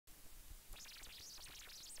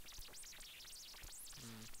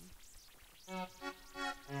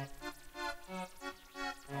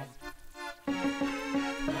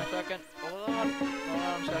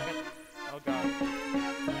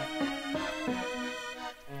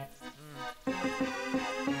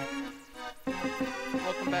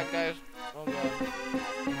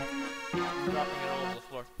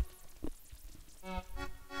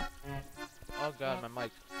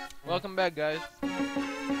Welcome back, guys, to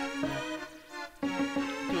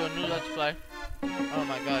a new Let's Play. Oh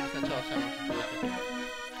my god, it's not tell us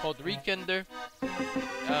called Weekender.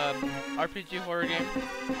 RPG horror game.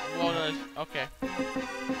 Well, okay.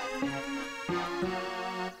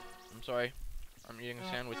 I'm sorry. I'm eating a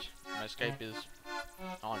sandwich. My Skype is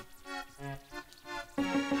on.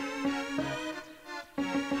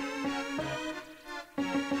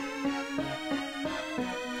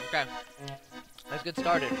 Okay. Let's get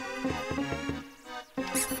started.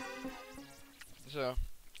 So,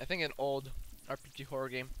 I think an old RPG horror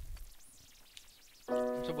game.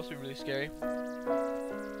 It's supposed to be really scary.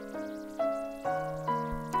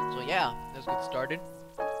 So yeah, let's get started.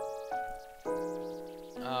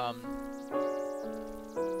 Oh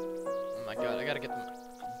my god, I gotta get the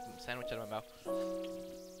sandwich out of my mouth.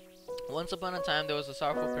 Once upon a time, there was a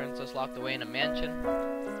sorrowful princess locked away in a mansion.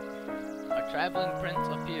 A traveling prince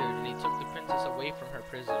appeared, and he took the princess away from her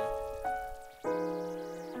prison.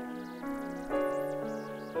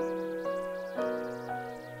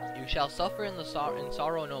 You shall suffer in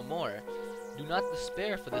sorrow no more. Do not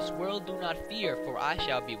despair, for this world do not fear, for I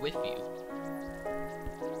shall be with you.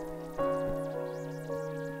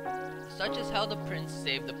 Such is how the prince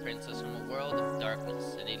saved the princess from a world of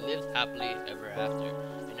darkness, and they lived happily ever after.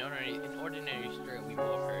 In ordinary story we've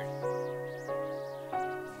all heard.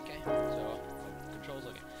 Okay, so controls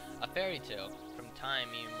okay. A fairy tale from time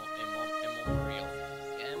immemorial.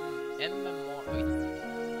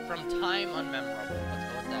 From time unmemorable. Let's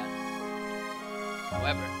go with that.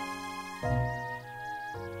 However,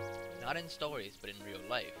 not in stories, but in real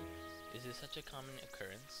life, is this such a common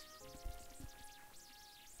occurrence?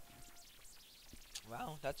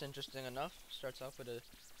 Wow, that's interesting enough. Starts off with a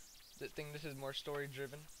thing. This is more story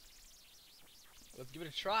driven. Let's give it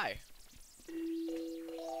a try.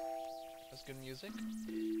 That's good music.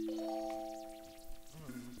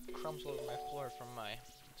 Crumbs all over my floor from my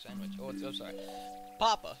sandwich. Oh, I'm sorry.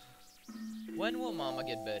 Papa, when will Mama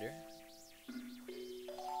get better?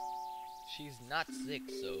 She's not sick,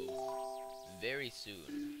 so very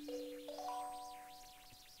soon.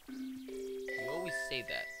 You always say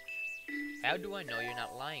that. How do I know you're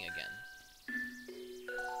not lying again?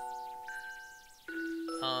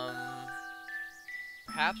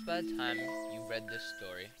 Perhaps by the time you read this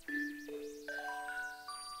story,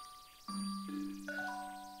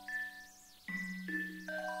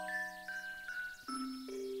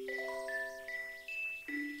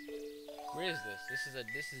 where is this?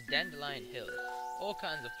 This is Dandelion Hill. All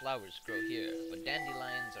kinds of flowers grow here, but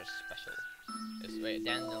dandelions are special. Wait,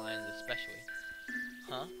 dandelions especially.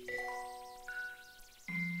 Huh?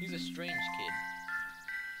 He's a strange kid.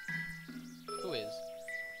 Who is?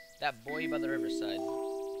 That boy by the riverside.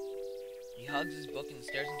 He hugs his book and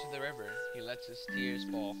stares into the river. He lets his tears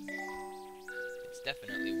fall. It's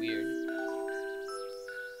definitely weird.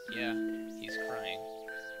 Yeah, he's crying.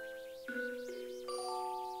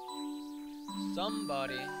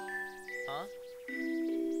 Somebody. Huh?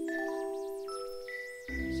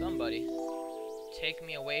 Somebody. Take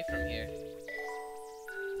me away from here.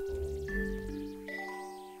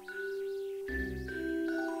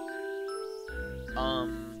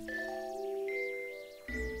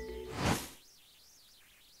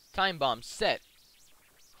 Time bomb set.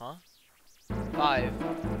 Huh? 5,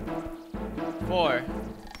 4,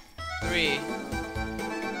 3.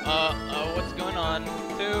 What's going on?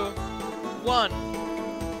 2, 1.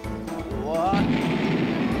 What?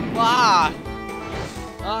 Ah!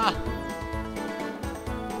 Ah!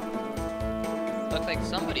 Looks like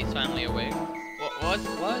somebody's finally awake. What?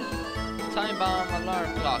 Time bomb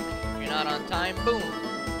alarm clock. If you're not on time, boom!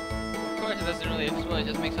 Of course it doesn't really explode, it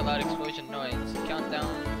just makes a loud explosion noise.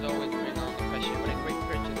 Countdowns always ring on the pressure. What a great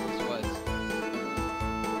purchase this was.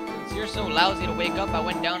 Since you're so lousy to wake up, I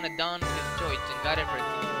went down to Don's Joints and got it for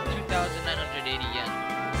 2,980 yen.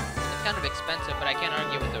 It's kind of expensive, but I can't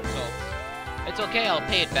argue with the results. It's okay, I'll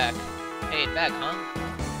pay it back. Pay it back, huh?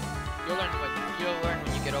 You'll learn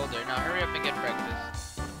when you get older. Now hurry up and get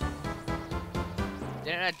breakfast.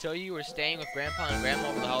 Didn't I tell you were staying with Grandpa and Grandma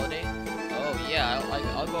over the holiday? Oh yeah,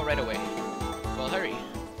 I'll go right away. Well, hurry.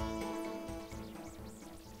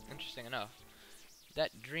 Interesting enough.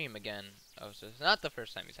 That dream again. Oh, so it's not the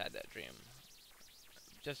first time he's had that dream.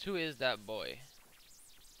 Just who is that boy?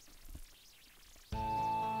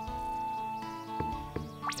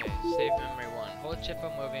 Okay, save memory 1. Hold shift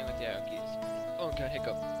while moving with the arrow keys. Oh god,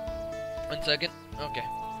 hiccup. 1 second. Okay.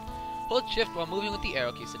 Hold shift while moving with the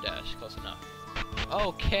arrow keys to dash. Close enough.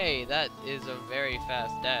 Okay, that is a very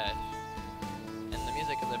fast dash. And the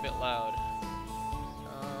music is a bit loud.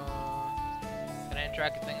 Can I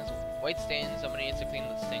interact with things? White stain, somebody needs to clean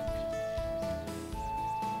the sink.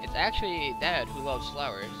 It's actually Dad who loves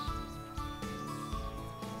flowers.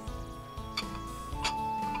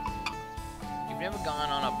 You've never gone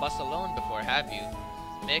on a bus alone before, have you?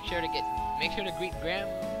 Make sure to greet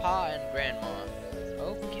Grandpa and Grandma.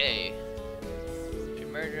 Okay. The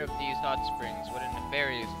murder of these hot springs, what a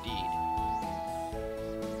nefarious deed.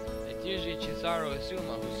 It's usually Chisaro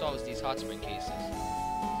Isuma who solves these hot spring cases.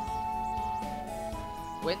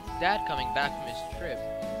 When's Dad coming back from his trip?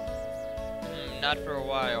 Not for a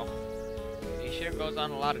while. He sure goes on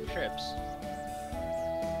a lot of trips.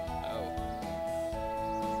 Oh.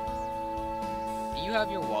 Do you have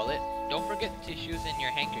your wallet? Don't forget tissues and your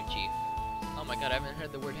handkerchief. Oh my god, I haven't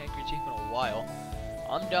heard the word handkerchief in a while.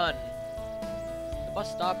 I'm done. The bus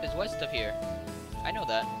stop is west of here. I know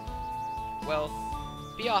that. Well,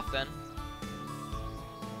 be off then.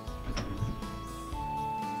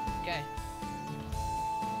 Okay.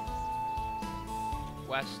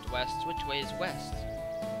 West, which way is west?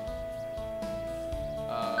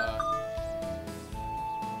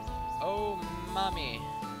 Oh, mommy.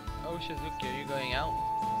 Oh, Shizuki, are you going out?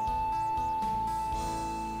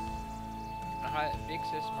 Hi, big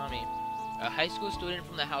sis, mommy. A high school student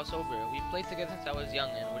from the house over. We've played together since I was young,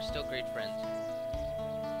 and we're still great friends.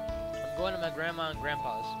 I'm going to my grandma and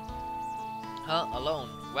grandpa's. Huh? Alone?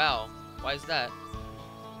 Wow. Why is that?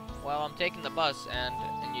 Well, I'm taking the bus, and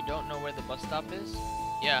you don't know where the bus stop is?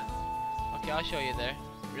 Yeah. Okay, I'll show you there.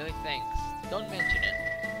 Really, thanks. Don't mention it.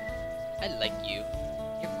 I like you.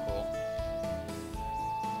 You're cool.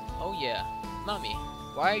 Oh yeah. Mommy,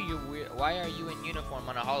 why are you in uniform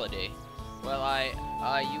on a holiday? Well,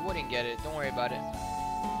 you wouldn't get it. Don't worry about it.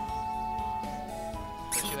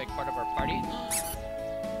 Is she like part of our party?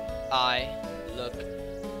 I look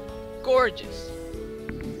gorgeous.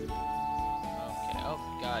 Okay, oh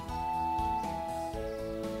god.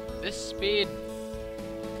 This speed.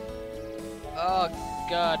 Oh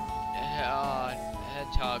god.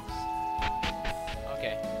 Hedgehogs.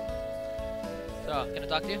 Okay. So, can I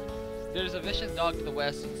talk to you? There's a vicious dog to the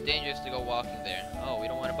west. It's dangerous to go walking there. Oh, we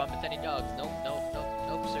don't want to bump into any dogs. Nope,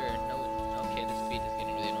 sir. No. Okay, this speed is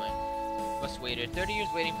getting really annoying. Bus waiter. 30 years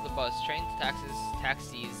waiting for the bus. Trains,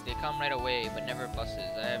 taxis. They come right away, but never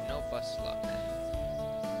buses. I have no bus luck.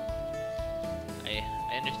 I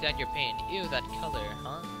understand your pain. Ew, that color,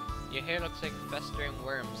 huh? Your hair looks like festering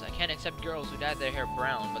worms. I can't accept girls who dye their hair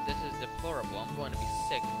brown, but this is deplorable. I'm going to be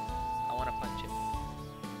sick. I want to punch it.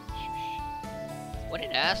 What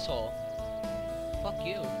an asshole. Fuck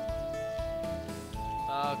you.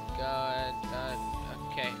 Oh god.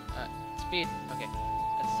 Okay. Speed. Okay.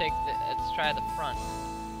 Let's try the front.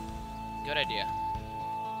 Good idea.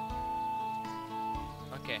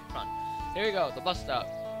 Okay, front. Here we go, the bus stop.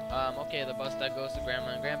 Okay, the bus that goes to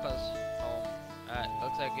Grandma and Grandpa's home.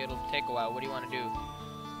 Looks like it'll take a while. What do you want to do?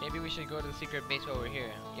 Maybe we should go to the secret base while we're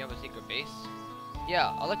here. You have a secret base?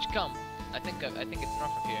 Yeah, I'll let you come. I think it's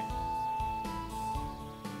north of here.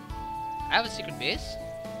 I have a secret base?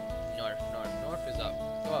 North is up.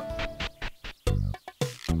 Go up.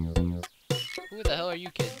 Who the hell are you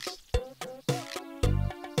kids?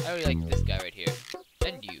 I really like this guy right here.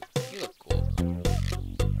 And you. You look cool.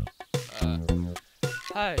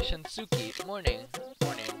 Hi, Shinsuke. Morning.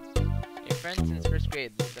 A friend since first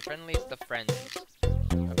grade. The friendliest of friends.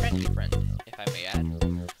 A friendly friend, if I may add.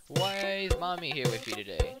 Why is mommy here with you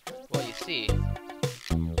today? Well, you see.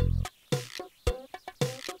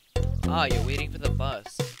 Ah, you're waiting for the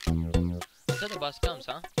bus. Until the bus comes,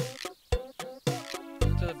 huh?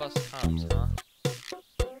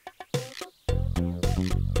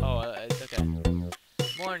 Oh, it's okay.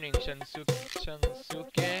 Morning, Shinsuke.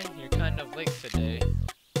 You're kind of late today.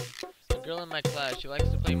 A girl in my class, she likes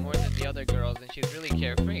to play more than the other girls, and she's really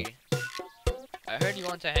carefree. I heard you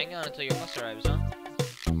want to hang out until your bus arrives, huh?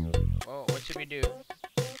 Well, what should we do?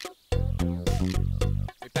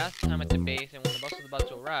 We pass the time at the base, and when the bus is about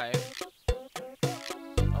to arrive...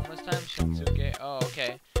 Almost time, Shinsuke. Oh,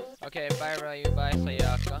 okay. Okay, bye Ryu, bye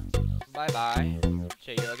Sayaka. Bye.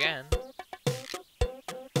 See you again.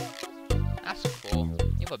 That's cool.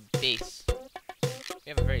 You have a base. You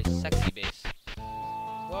have a very sexy base.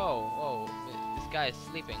 Whoa. This guy is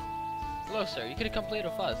sleeping. Hello, sir. You could have come play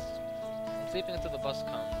with us. I'm sleeping until the bus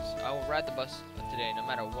comes. I will ride the bus today, no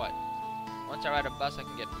matter what. Once I ride a bus, I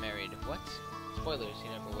can get married. What? Spoilers, he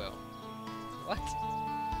never will. What?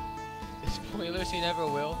 Spoilers, he never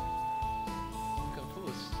will? I'm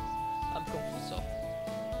confused.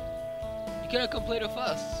 You could have come play with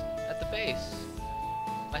us at the base.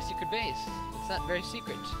 My secret base. It's not very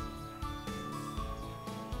secret.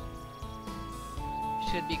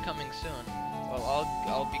 Should be coming soon. Well,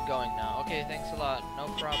 I'll be going now. Okay, thanks a lot. No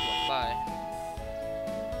problem. Bye.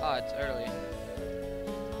 Ah, it's early.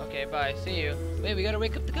 Okay, bye. See you. Wait, we gotta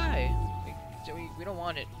wake up the guy. We don't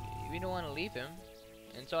want it. We don't want to leave him.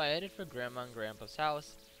 And so I headed for Grandma and Grandpa's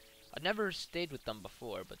house. I'd never stayed with them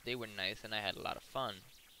before, but they were nice and I had a lot of fun.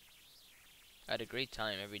 I had a great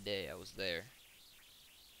time every day I was there.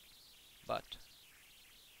 But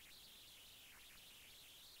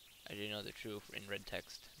I didn't know the truth in red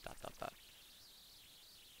text. ... That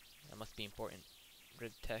must be important.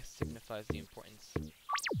 Red text signifies the importance.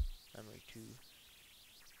 Memory 2.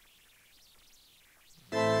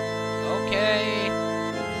 Okay.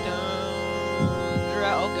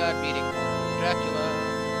 Oh god, meeting. Dracula.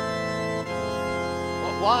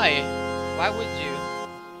 What? Why? Why would you?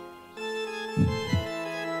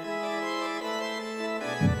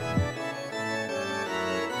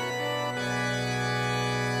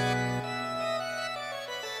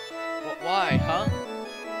 What? Why? Huh?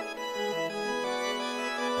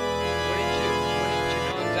 Wouldn't you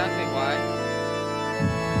know exactly why?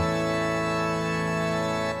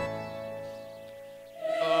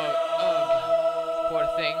 Poor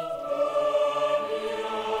thing.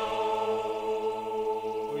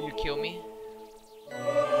 Will you kill me? Well,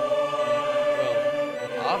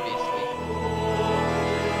 obviously.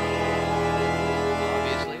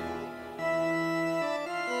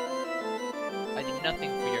 I did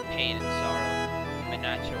nothing for your pain and sorrow, my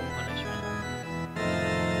natural punishment.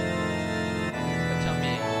 But tell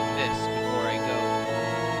me this before I go.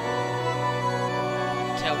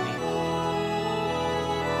 Tell me.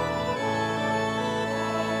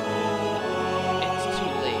 It's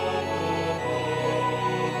too late.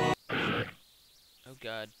 Oh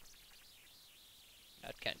god.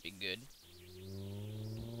 That can't be good.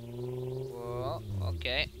 Whoa,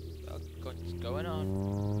 okay. What's going on?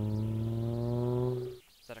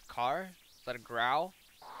 Is that a car? Is that a growl?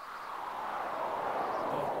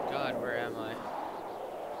 Oh god, where am I?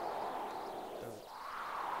 Oh.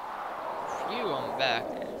 Phew, I'm back.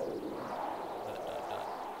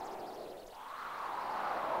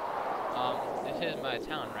 This is my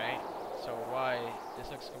town, right? So why? This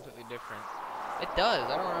looks completely different. It does.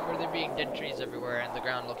 I don't remember there being dead trees everywhere and the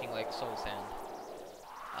ground looking like soul sand.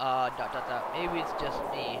 Maybe it's just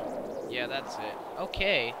me. Yeah, that's it.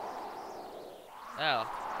 Okay. Oh.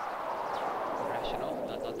 Rational.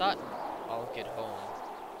 I'll get home.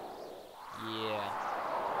 Yeah.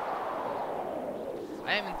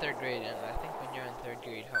 I am in 3rd grade, and I think when you're in 3rd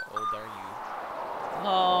grade, how old are you?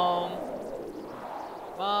 Mom!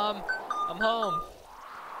 Mom! I'm home!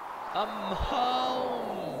 I'm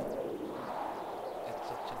home! It's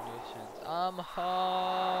such a nuisance. I'm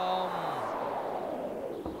home!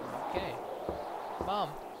 Okay. Mom!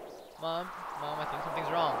 Mom, I think something's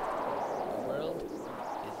wrong. The world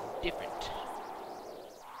is different.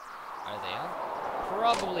 Are they on?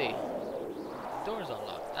 Probably. The door's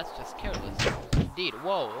unlocked. That's just careless. Indeed.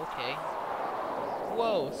 Whoa, okay.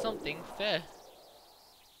 Whoa, something fair.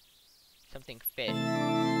 Something fair.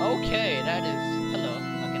 Okay, that is... Hello,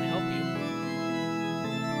 how can I help you?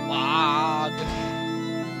 Wow, okay.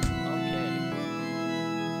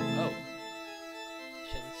 Oh.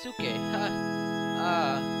 Shinsuke, huh?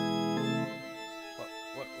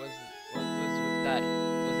 What was with that?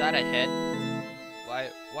 Was that a head?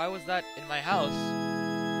 Why was that in my house?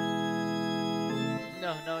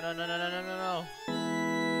 No.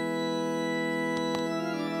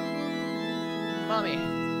 Mommy.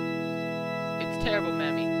 It's terrible,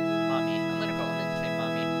 Mommy. I'm gonna say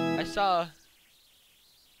Mommy. I saw...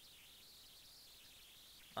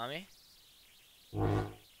 Mommy?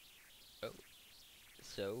 Oh.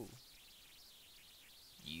 So...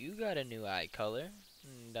 You got a new eye color. ...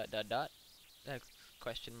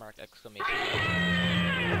 Question mark, exclamation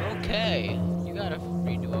mark. Okay. You got a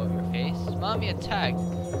redo of your face. Mommy attacked.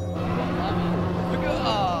 What, Mommy?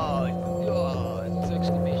 God! It's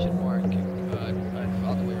exclamation mark. God.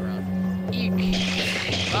 All the way around. Eek!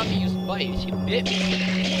 Mommy used bite. She bit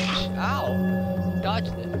me. Ow!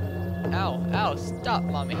 Dodged it. Ow. Stop,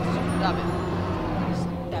 Mommy. Stop it.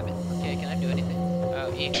 Stab it. Okay, can I do anything?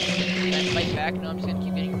 Oh, eek. Can I fight back? No, I'm just gonna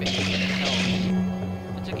keep getting bit. No.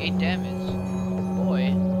 I took 8 damage.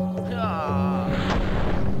 Boy. Ah.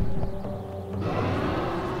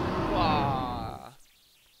 Wah.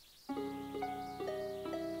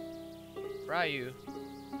 Ryu.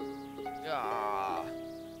 Ah.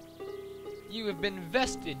 You have been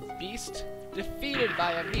vested, beast. Defeated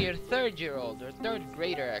by a mere 3rd-year-old, or 3rd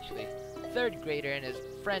grader actually. 3rd grader and his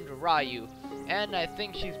friend Ryu. And I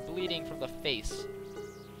think she's bleeding from the face.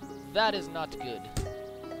 That is not good.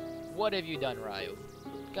 What have you done, Ryu?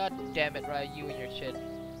 God damn it, Ryu, you and your shit.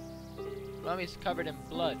 Mommy's covered in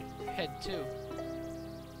blood. Head too.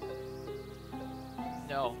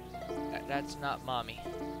 No, that's not Mommy.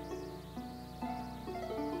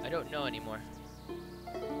 don't know anymore.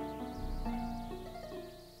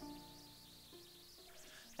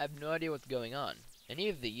 I have no idea what's going on. And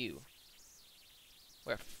neither do you.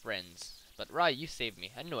 We're friends. But Ryu, you saved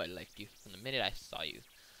me. I knew I liked you from the minute I saw you.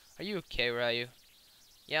 Are you okay, Ryu?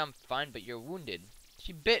 Yeah, I'm fine, but you're wounded.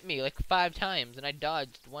 She bit me like 5 times, and I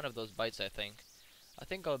dodged one of those bites, I think. I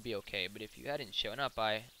think I'll be okay, but if you hadn't shown up,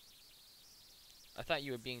 I thought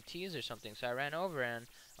you were being teased or something, so I ran over, and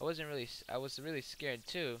I was really scared,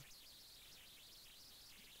 too.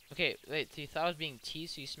 Okay, wait, so you thought I was being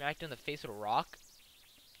teased, so you smacked him in the face with a rock?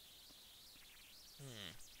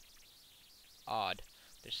 Odd.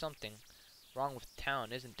 There's something wrong with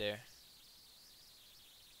town, isn't there?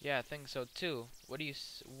 Yeah, I think so too. Why do you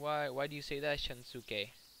say that, Shinsuke?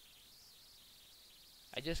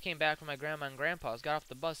 I just came back from my grandma and grandpa's, got off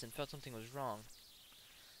the bus and felt something was wrong.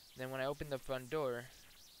 Then when I opened the front door,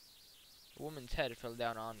 a woman's head fell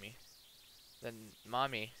down on me. Then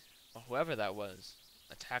mommy, or whoever that was,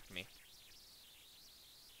 attacked me.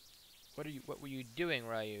 What were you doing,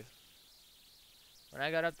 Ryu? When I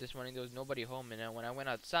got up this morning, there was nobody home, and when I went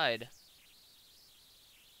outside,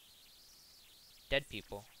 dead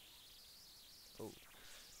people. Oh,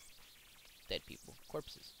 dead people.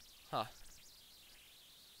 Corpses. Huh.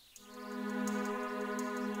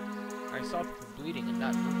 I saw people bleeding and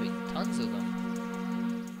not moving. Tons of them.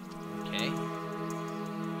 Okay.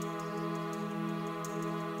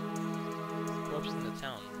 Corpses in the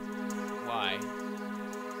town. Why?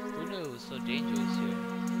 Who knew it was so dangerous here?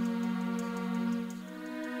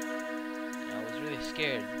 I was really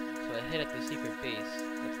scared, so I hid at the secret base.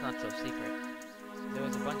 That's not so secret. There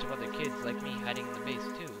was a bunch of other kids like me hiding in the base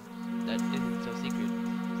too. That isn't so secret.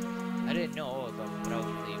 I didn't know all of them, but I was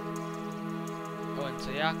relieved. Oh, and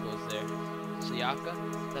Sayaka was there. Sayaka?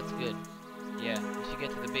 That's good. Yeah, we should get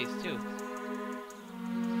to the base too.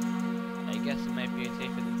 I guess it might be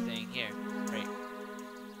safer than staying here. Right.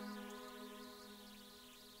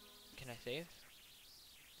 Can I save?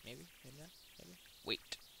 Maybe? Maybe not? Maybe?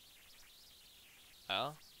 Wait.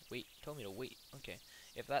 Oh? Wait. Told me to wait. Okay.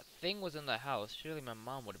 If that thing was in the house, surely my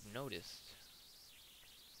mom would have noticed. ...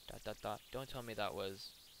 Don't tell me that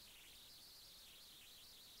was...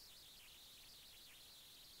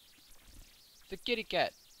 the kitty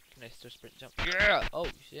cat! Can I still sprint jump? Yeah! Oh,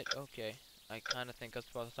 shit. Okay. I kind of think I'm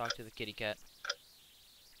supposed to talk to the kitty cat.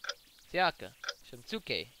 Sayaka!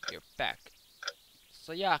 Shinsuke! You're back.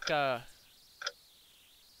 Sayaka!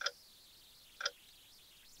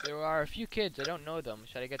 There are a few kids. I don't know them.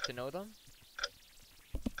 Should I get to know them?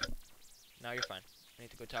 No, you're fine. I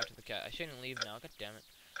need to go talk to the cat. I shouldn't leave now. God damn it.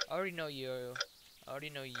 I already know you. I already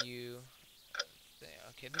know you.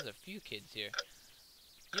 Okay, there's a few kids here.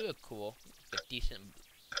 You look cool. A decent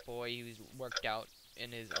boy who's worked out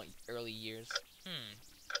in his early years.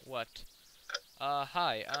 What?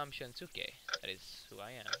 Hi, I'm Shinsuke. That is who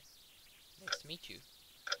I am. Nice to meet you.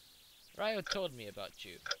 Ryo told me about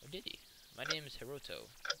you. Or did he? My name is Hiroto.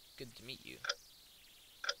 Good to meet you.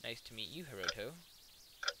 Nice to meet you, Hiroto.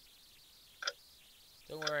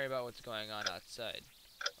 Don't worry about what's going on outside.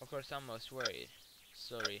 Of course, I'm most worried.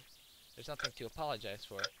 Sorry. There's nothing to apologize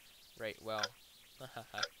for. Right, well.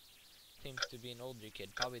 Hahaha. Seems to be an older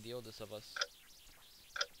kid, probably the oldest of us.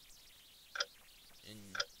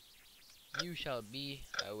 And you shall be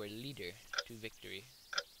our leader to victory.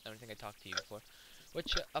 I don't think I talked to you before.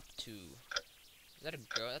 What you up to? Is that a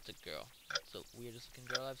girl? That's a girl. That's the weirdest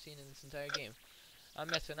looking girl I've seen in this entire game. I'm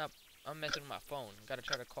messing with my phone. Gotta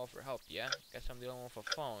try to call for help, yeah? Guess I'm the only one with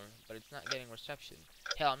a phone, but it's not getting reception.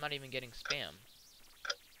 Hell, I'm not even getting spam.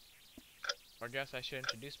 Or guess I should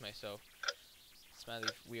introduce myself.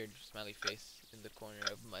 Weird smiley face in the corner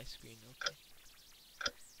of my screen, okay.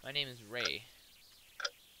 My name is Ray.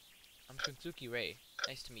 I'm Shunsuke Ray.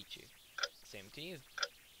 Nice to meet you. Same to you.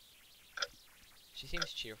 She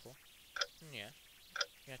seems cheerful. Yeah.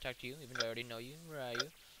 Can I talk to you, even though I already know you? Where are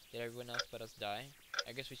you? Did everyone else but us die?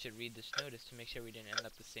 I guess we should read this notice to make sure we didn't end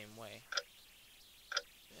up the same way.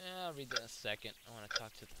 Yeah, I'll read that in a second. I want to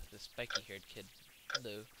talk to the spiky-haired kid.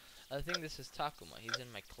 Hello. I think this is Takuma. He's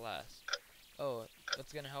in my class. Oh,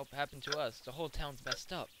 what's gonna happen to us? The whole town's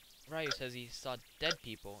messed up. Ryu says he saw dead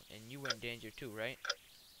people, and you were in danger too, right?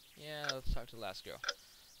 Yeah, let's talk to the last girl.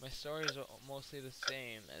 My story is mostly the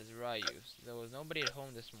same as Ryu's. There was nobody at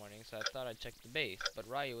home this morning, so I thought I'd check the base. But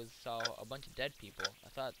Ryu saw a bunch of dead people. I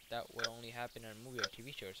thought that would only happen in a movie or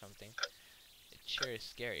TV show or something. It sure is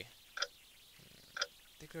scary.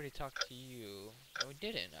 I think we already talked to you. No, we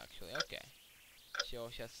didn't, actually. Okay. All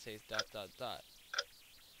she has to say is ...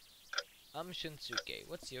 I'm Shinsuke.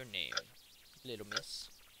 What's your name? Little miss.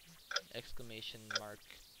 Exclamation mark.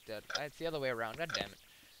 It's the other way around. God damn it.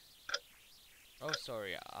 Oh,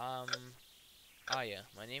 sorry. Aya.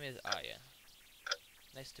 My name is Aya.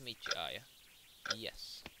 Nice to meet you, Aya.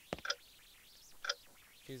 Yes.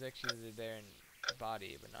 She's actually there in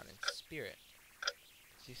body, but not in spirit.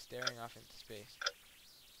 She's staring off into space.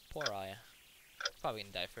 Poor Aya. Probably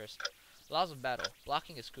gonna die first. Laws of battle.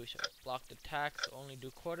 Blocking is crucial. Blocked attacks only do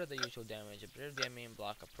quarter the usual damage. Observe the enemy and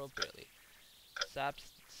block appropriately. Sap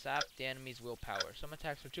the enemy's willpower. Some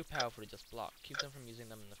attacks are too powerful to just block. Keep them from using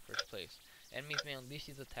them in the first place. Enemies may unleash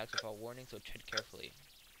these attacks without warning, so tread carefully.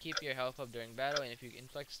 Keep your health up during battle, and if you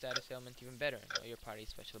inflict status ailment, even better. Know your party's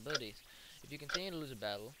special abilities. If you continue to lose a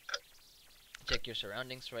battle, check your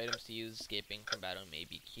surroundings for items to use. Escaping from battle may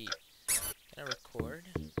be key. Can I record?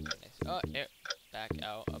 Nice. Oh, air. Back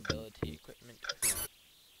out. Ability. Equipment.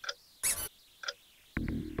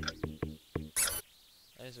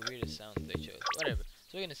 That is the weirdest sound they chose. Whatever.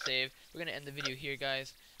 So we're gonna save. We're gonna end the video here,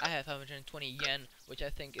 guys. I have 520 yen, which I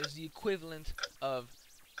think is the equivalent of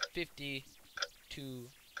 50 to...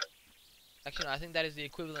 Actually, no, I think that is the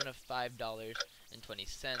equivalent of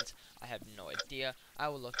 $5.20. I have no idea. I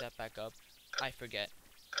will look that back up. I forget.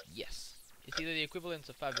 Yes. It's either the equivalent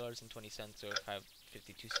of $5.20 or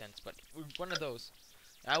 5.52 cents, but one of those.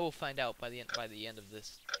 I will find out by the end of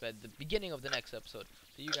this, by the beginning of the next episode.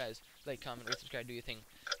 So you guys like, comment, rate, subscribe, do your thing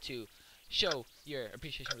to show your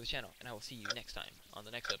appreciation for the channel, and I will see you next time on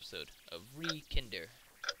the next episode of Rekinder.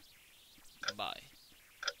 Bye.